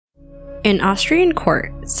An Austrian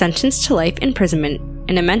court sentenced to life imprisonment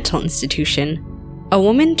in a mental institution a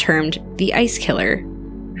woman termed the Ice Killer,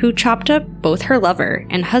 who chopped up both her lover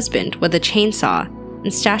and husband with a chainsaw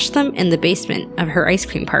and stashed them in the basement of her ice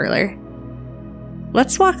cream parlor.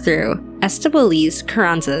 Let's walk through Estibaliz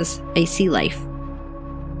Carranza's icy life.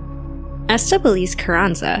 Estibaliz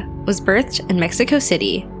Carranza was birthed in Mexico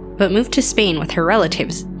City, but moved to Spain with her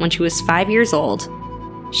relatives when she was 5 years old.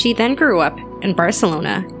 She then grew up in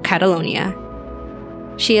Barcelona, Catalonia.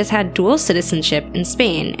 She has had dual citizenship in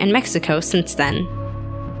Spain and Mexico since then.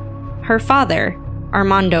 Her father,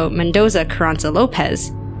 Armando Mendoza Carranza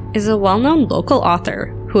Lopez, is a well-known local author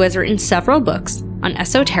who has written several books on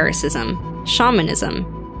esotericism,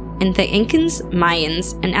 shamanism, and the Incas,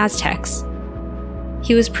 Mayans, and Aztecs.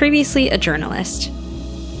 He was previously a journalist.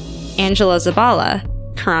 Angela Zabala,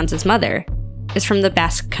 Carranza's mother, is from the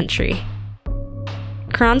Basque Country.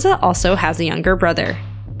 Carranza also has a younger brother.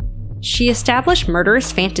 She established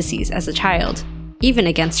murderous fantasies as a child, even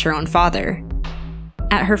against her own father.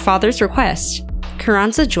 At her father's request,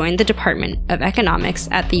 Carranza joined the Department of Economics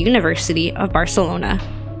at the University of Barcelona.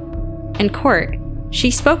 In court,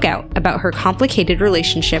 she spoke out about her complicated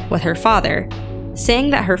relationship with her father, saying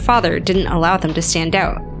that her father didn't allow them to stand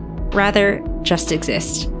out, rather, just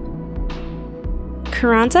exist.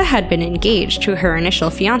 Carranza had been engaged to her initial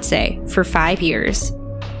fiancé for 5 years.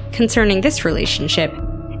 Concerning this relationship,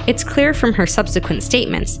 it's clear from her subsequent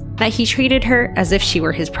statements that he treated her as if she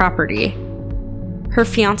were his property. Her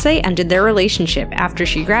fiancé ended their relationship after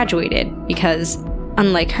she graduated because,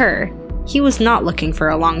 unlike her, he was not looking for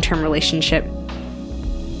a long-term relationship.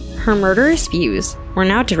 Her murderous views were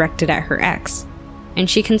now directed at her ex, and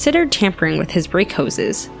she considered tampering with his brake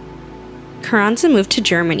hoses. Carranza moved to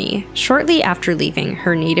Germany shortly after leaving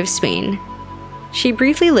her native Spain. She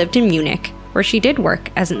briefly lived in Munich, where she did work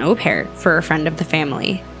as an au pair for a friend of the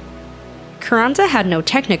family. Carranza had no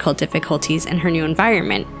technical difficulties in her new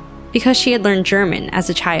environment because she had learned German as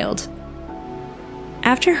a child.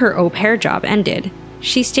 After her au pair job ended,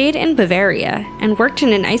 she stayed in Bavaria and worked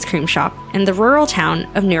in an ice cream shop in the rural town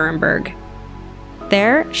of Nuremberg.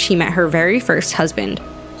 There, she met her very first husband,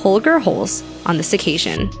 Holger Holz, on this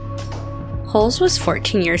occasion. Holz was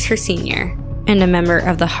 14 years her senior, and a member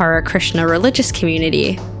of the Hare Krishna religious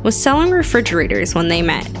community, was selling refrigerators when they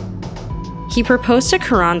met. He proposed to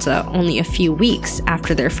Carranza only a few weeks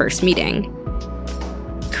after their first meeting.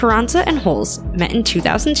 Carranza and Holz met in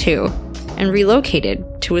 2002 and relocated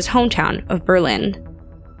to his hometown of Berlin.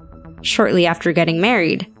 Shortly after getting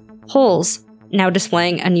married, Holz, now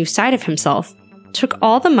displaying a new side of himself, took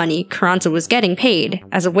all the money Carranza was getting paid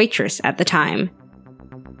as a waitress at the time.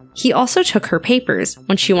 He also took her papers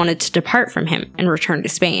when she wanted to depart from him and return to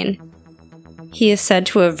Spain. He is said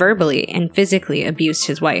to have verbally and physically abused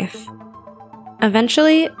his wife.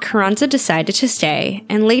 Eventually, Carranza decided to stay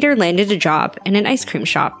and later landed a job in an ice cream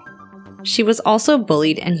shop. She was also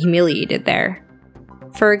bullied and humiliated there.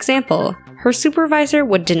 For example, her supervisor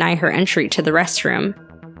would deny her entry to the restroom.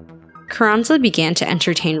 Carranza began to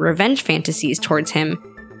entertain revenge fantasies towards him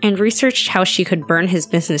and researched how she could burn his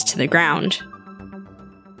business to the ground.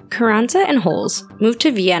 Carranza and Holz moved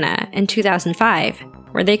to Vienna in 2005,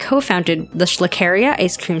 where they co-founded the Schleckeria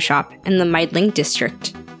ice cream shop in the Meidling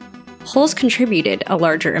district. Holz contributed a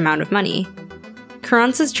larger amount of money.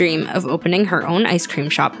 Carranza's dream of opening her own ice cream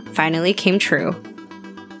shop finally came true.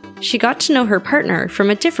 She got to know her partner from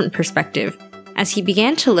a different perspective, as he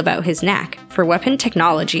began to live out his knack for weapon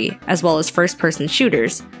technology as well as first-person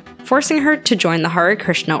shooters, forcing her to join the Hare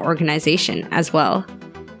Krishna organization as well.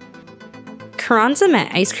 Carranza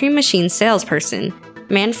met ice cream machine salesperson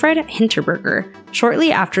Manfred Hinterberger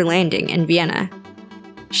shortly after landing in Vienna.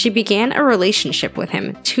 She began a relationship with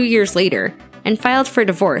him 2 years later and filed for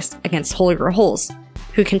divorce against Holger Holz,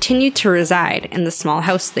 who continued to reside in the small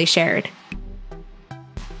house they shared.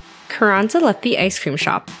 Carranza left the ice cream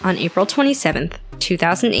shop on April 27,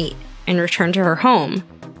 2008, and returned to her home,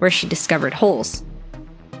 where she discovered Holz.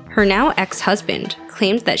 Her now ex-husband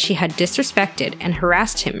claimed that she had disrespected and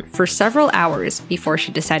harassed him for several hours before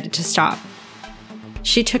she decided to stop.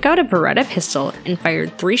 She took out a Beretta pistol and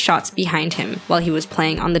fired 3 shots behind him while he was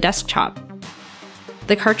playing on the desktop.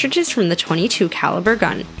 The cartridges from the .22 caliber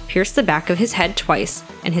gun pierced the back of his head twice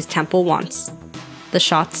and his temple once. The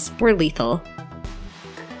shots were lethal.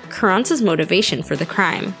 Carranza's motivation for the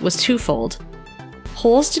crime was twofold.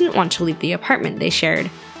 Holz didn't want to leave the apartment they shared,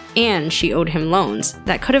 and she owed him loans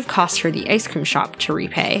that could have cost her the ice cream shop to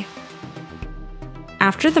repay.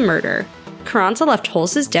 After the murder, Carranza left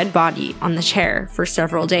Holz's dead body on the chair for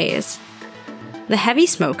several days. The heavy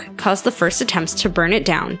smoke caused the first attempts to burn it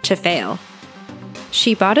down to fail.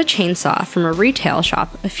 She bought a chainsaw from a retail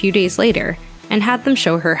shop a few days later and had them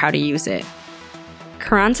show her how to use it.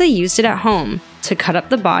 Carranza used it at home to cut up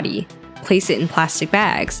the body, place it in plastic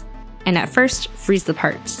bags, and at first freeze the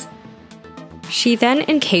parts. She then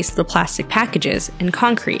encased the plastic packages in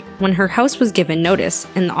concrete when her house was given notice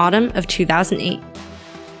in the autumn of 2008.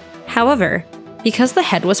 However, because the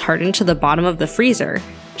head was hardened to the bottom of the freezer,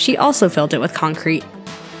 she also filled it with concrete.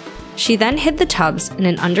 She then hid the tubs in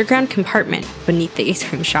an underground compartment beneath the ice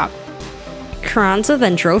cream shop. Carranza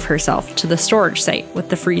then drove herself to the storage site with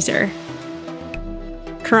the freezer.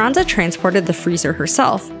 Carranza transported the freezer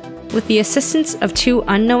herself with the assistance of 2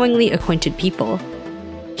 unknowingly acquainted people.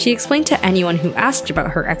 She explained to anyone who asked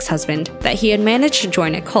about her ex-husband that he had managed to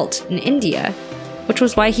join a cult in India, which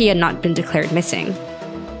was why he had not been declared missing.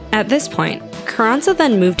 At this point, Carranza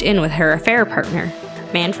then moved in with her affair partner,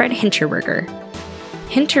 Manfred Hinterberger.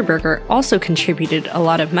 Hinterberger also contributed a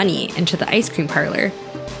lot of money into the ice cream parlor,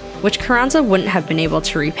 which Carranza wouldn't have been able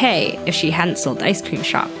to repay if she hadn't sold the ice cream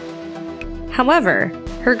shop. However,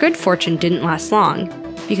 her good fortune didn't last long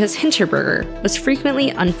because Hinterberger was frequently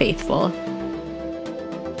unfaithful.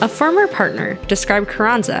 A former partner described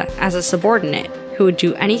Carranza as a subordinate who would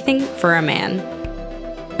do anything for a man.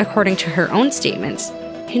 According to her own statements,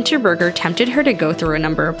 Hinterberger tempted her to go through a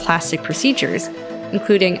number of plastic procedures,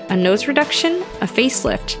 including a nose reduction, a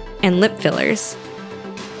facelift, and lip fillers.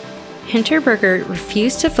 Hinterberger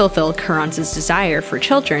refused to fulfill Carranza's desire for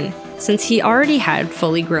children since he already had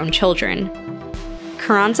fully grown children.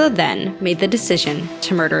 Carranza then made the decision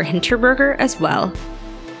to murder Hinterberger as well.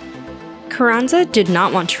 Carranza did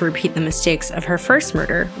not want to repeat the mistakes of her first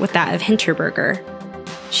murder with that of Hinterberger.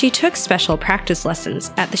 She took special practice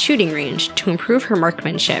lessons at the shooting range to improve her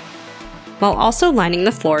marksmanship, while also lining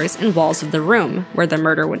the floors and walls of the room where the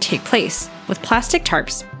murder would take place with plastic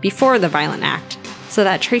tarps before the violent act, so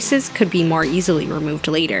that traces could be more easily removed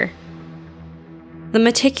later. The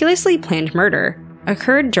meticulously planned murder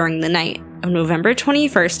occurred during the night of November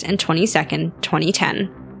 21st and 22nd, 2010.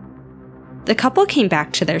 The couple came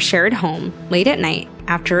back to their shared home late at night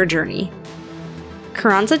after a journey.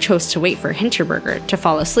 Carranza chose to wait for Hinterberger to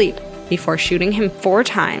fall asleep before shooting him 4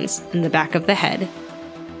 times in the back of the head.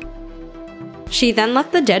 She then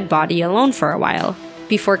left the dead body alone for a while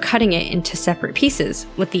before cutting it into separate pieces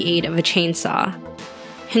with the aid of a chainsaw.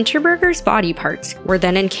 Hinterberger's body parts were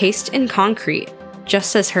then encased in concrete,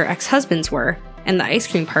 just as her ex-husband's were in the ice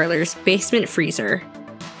cream parlor's basement freezer.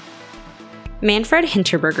 Manfred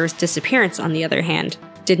Hinterberger's disappearance, on the other hand,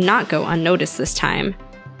 did not go unnoticed this time.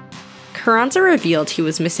 Carranza revealed he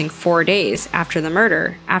was missing 4 days after the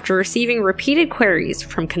murder after receiving repeated queries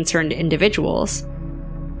from concerned individuals.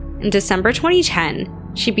 In December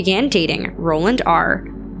 2010, she began dating Roland R.,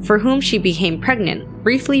 for whom she became pregnant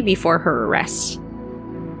briefly before her arrest.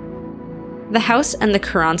 The house and the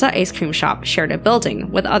Carranza ice cream shop shared a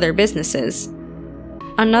building with other businesses.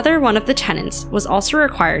 Another one of the tenants was also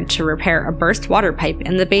required to repair a burst water pipe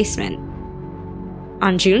in the basement.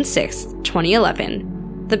 On June 6,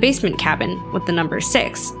 2011, the basement cabin with the number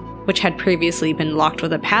 6, which had previously been locked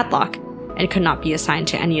with a padlock and could not be assigned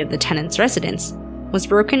to any of the tenants' residents, was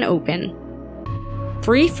broken open.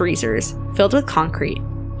 3 freezers filled with concrete,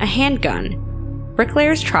 a handgun,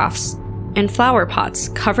 bricklayers' troughs, and flower pots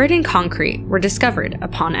covered in concrete were discovered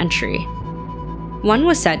upon entry. One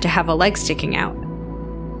was said to have a leg sticking out.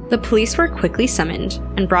 The police were quickly summoned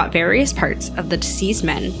and brought various parts of the deceased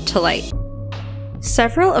men to light.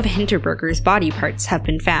 Several of Hinterberger's body parts have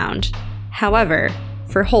been found. However,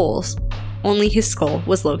 for holes, only his skull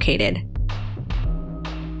was located.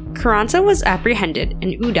 Carranza was apprehended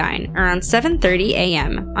in Udine around 7:30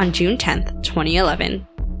 a.m. on June 10, 2011.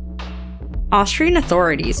 Austrian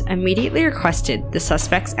authorities immediately requested the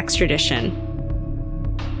suspect's extradition.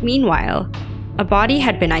 Meanwhile, a body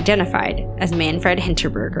had been identified as Manfred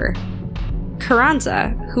Hinterberger. Carranza,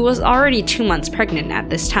 who was already 2 months pregnant at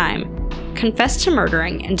this time, confessed to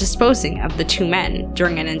murdering and disposing of the 2 men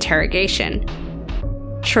during an interrogation.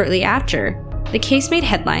 Shortly after, the case made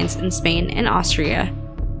headlines in Spain and Austria.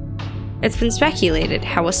 It's been speculated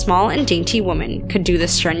how a small and dainty woman could do the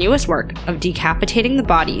strenuous work of decapitating the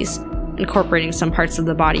bodies, incorporating some parts of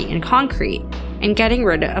the body in concrete, and getting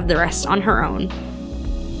rid of the rest on her own.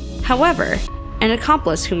 However, an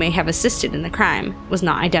accomplice who may have assisted in the crime was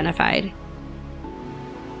not identified.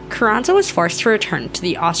 Carranza was forced to return to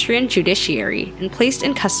the Austrian judiciary and placed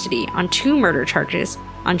in custody on 2 murder charges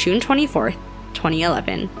on June 24,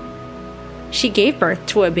 2011. She gave birth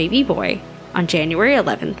to a baby boy on January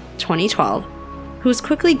 11, 2012, who was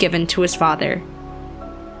quickly given to his father.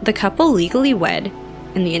 The couple legally wed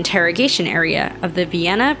in the interrogation area of the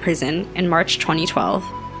Vienna prison in March 2012.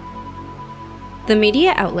 The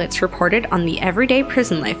media outlets reported on the everyday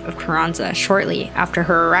prison life of Carranza shortly after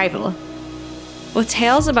her arrival. With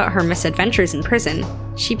tales about her misadventures in prison,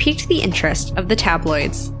 she piqued the interest of the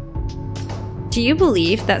tabloids. Do you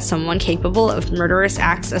believe that someone capable of murderous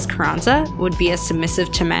acts as Carranza would be as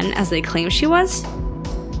submissive to men as they claim she was?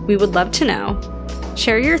 We would love to know.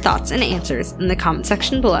 Share your thoughts and answers in the comment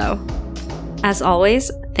section below. As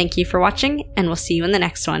always, thank you for watching, and we'll see you in the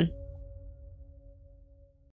next one.